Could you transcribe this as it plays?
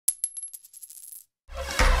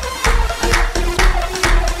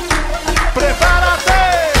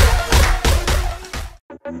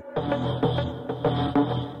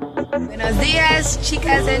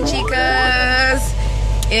chicas and chicos.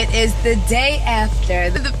 It is the day after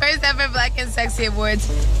the first ever Black and Sexy Awards.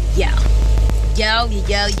 Yo.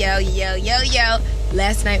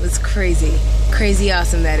 Last night was crazy. Crazy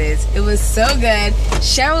awesome, that is. It was so good.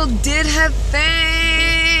 Sheryl did her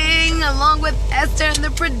thing along with Esther in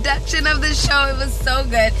the production of the show. It was so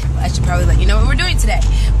good. I should probably let you know what we're doing today.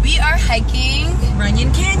 We are hiking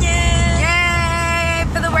Runyon Canyon. Yay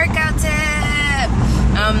for the workout tip.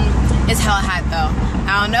 It's hella hot though.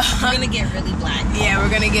 I don't know. We're gonna get really black. Yeah,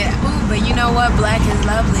 we're gonna get. Ooh, but you know what? Black is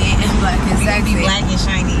lovely and black is sexy. Be black and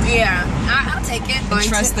shiny. Yeah, I'll take it. And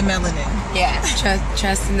trust the melanin. Yeah,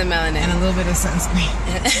 trust in the melanin and a little bit of sunscreen.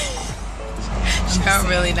 I'm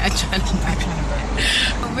really not trying to burn.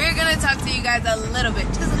 We're gonna talk to you guys a little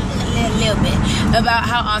bit, just a little bit, about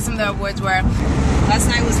how awesome the awards were.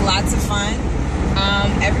 Last night was lots of fun.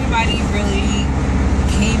 Everybody really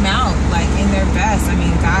came out like in their best. I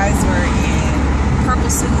mean, guys were in purple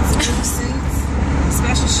suits, blue suits,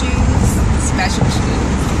 special shoes.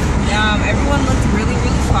 Everyone looked really,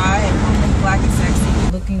 really fly. Everyone looked black and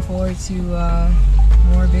sexy. Looking forward to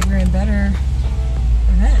more bigger and better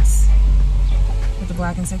events with the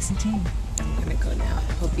Black and Sexy team. I'm gonna go now.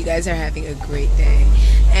 Hope you guys are having a great day,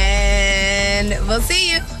 and we'll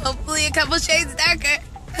see you. Hopefully, a couple shades darker.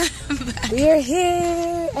 We are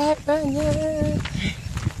here at Runyon.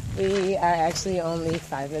 We are actually only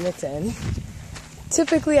 5 minutes in.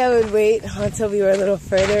 Typically, I would wait until we were a little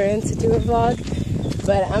further in to do a vlog,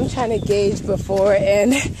 but I'm trying to gauge before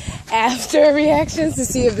and after reactions to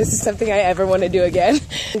see if this is something I ever want to do again.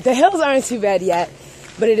 The hills aren't too bad yet,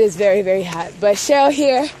 but it is very, very hot. But Sheryl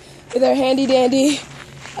here with her handy dandy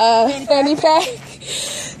fanny pack.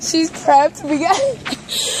 She's prepped. We got.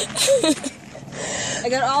 I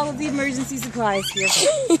got all of the emergency supplies here.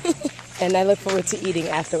 And I look forward to eating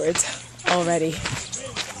afterwards already.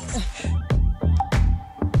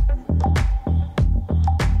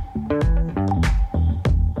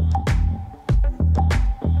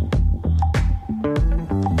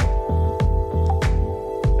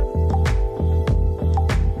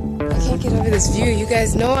 Get over this view. You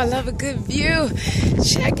guys know I love a good view.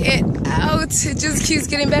 Check it out. It just keeps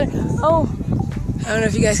getting better. Oh, I don't know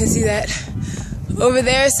if you guys can see that. Over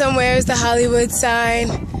there somewhere is the Hollywood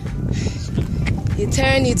sign. You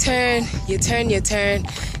turn, you turn, you turn, you turn.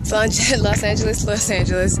 It's Los Angeles,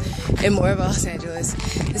 and more of Los Angeles.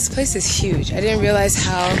 This place is huge. I didn't realize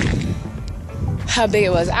how big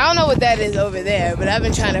it was. I don't know what that is over there, but I've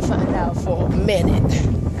been trying to find out for a minute.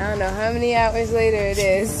 I don't know how many hours later it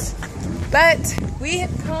is. But we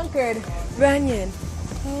have conquered Runyon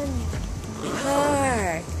Canyon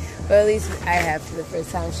Park. Well, at least I have for the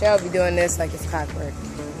first time. Sheryl will be doing this like it's clockwork,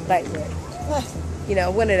 light work. You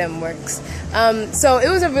know, one of them works. So it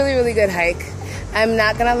was a really, really good hike. I'm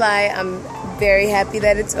not gonna lie, I'm very happy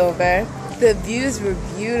that it's over. The views were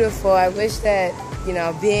beautiful. I wish that, you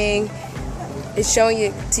know, showing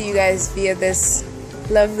it to you guys via this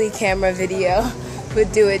lovely camera video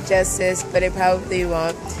would do it justice, but it probably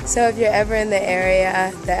won't. So if you're ever in the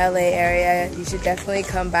area, the LA area, you should definitely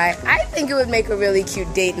come by. I think it would make a really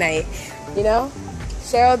cute date night, you know?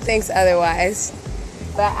 Sheryl thinks otherwise.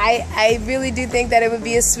 But I really do think that it would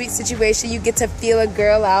be a sweet situation. You get to feel a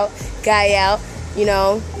girl out, guy out, you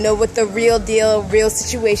know what the real deal, real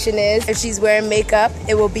situation is. If she's wearing makeup,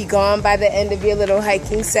 it will be gone by the end of your little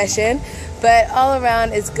hiking session. But all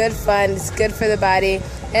around, it's good fun, it's good for the body.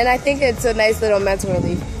 And I think it's a nice little mental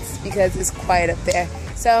relief because it's quiet up there.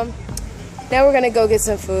 So now we're gonna go get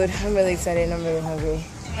some food. I'm really excited and I'm really hungry.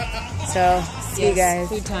 So see you guys.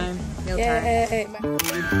 Food time. Meal time.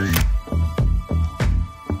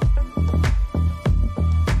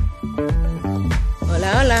 Hola,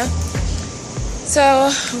 hola.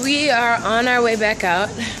 So we are on our way back out.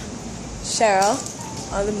 Sheryl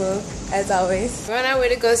on the move, as always. We're on our way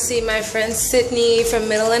to go see my friend Sydney from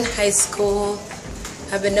middle and high school.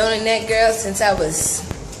 I've been knowing that girl since I was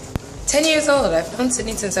 10 years old. I've known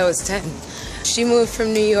Sydney since I was 10. She moved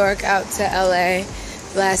from New York out to LA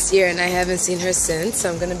last year and I haven't seen her since.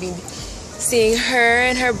 So I'm gonna be seeing her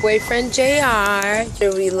and her boyfriend JR.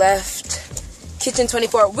 We left Kitchen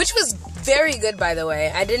 24, which was very good, by the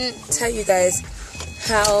way. I didn't tell you guys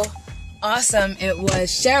how awesome it was.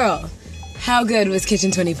 Sheryl, how good was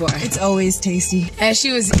Kitchen 24? It's always tasty. As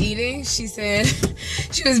she was eating, she said,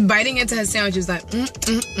 she was biting into her sandwich. She was like,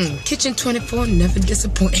 Kitchen 24 never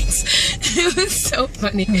disappoints. It was so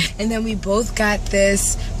funny. And then we both got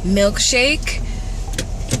this milkshake,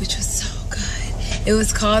 which was so good. It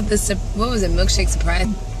was called what was it? Milkshake Surprise?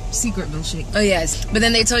 Secret milkshake. Oh, yes. But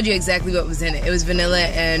then they told you exactly what was in it. It was vanilla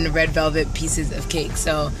and red velvet pieces of cake.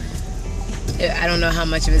 So I don't know how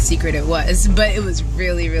much of a secret it was, but it was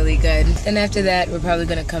really, really good. Then after that, we're probably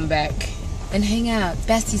gonna come back and hang out,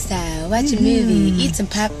 bestie style, watch a movie, eat some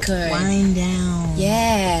popcorn. Wind down.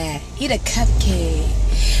 Yeah, eat a cupcake.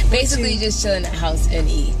 Basically just chill in the house and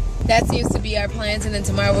eat. That seems to be our plans, and then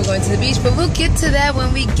tomorrow we're going to the beach, but we'll get to that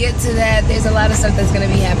when we get to that. There's a lot of stuff that's going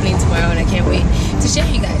to be happening tomorrow, and I can't wait to share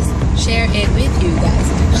it with you guys.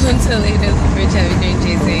 Until later, Rich, have a great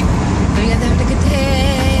chasing. Hope you guys have a good day.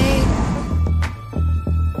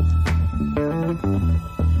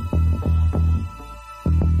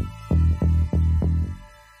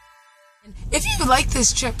 If you like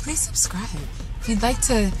this trip, please subscribe. If you'd like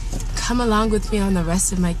to come along with me on the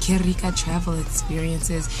rest of my QueRica travel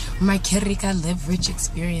experiences, or my QueRica live rich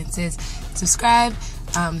experiences, subscribe,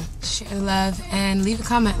 share love, and leave a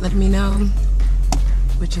comment. Let me know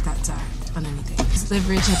what your thoughts are on anything. Just live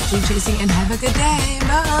rich, have dream chasing, and have a good day.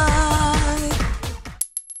 Bye.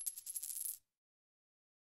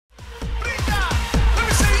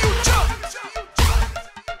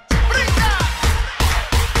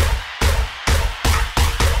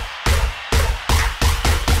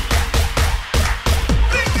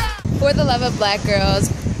 For the love of black girls,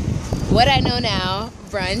 what I know now,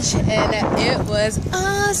 brunch, and it was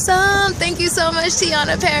awesome. Thank you so much,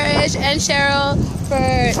 Tiana Parrish and Sheryl,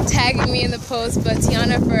 for tagging me in the post, but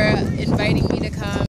Tiana for inviting me to come.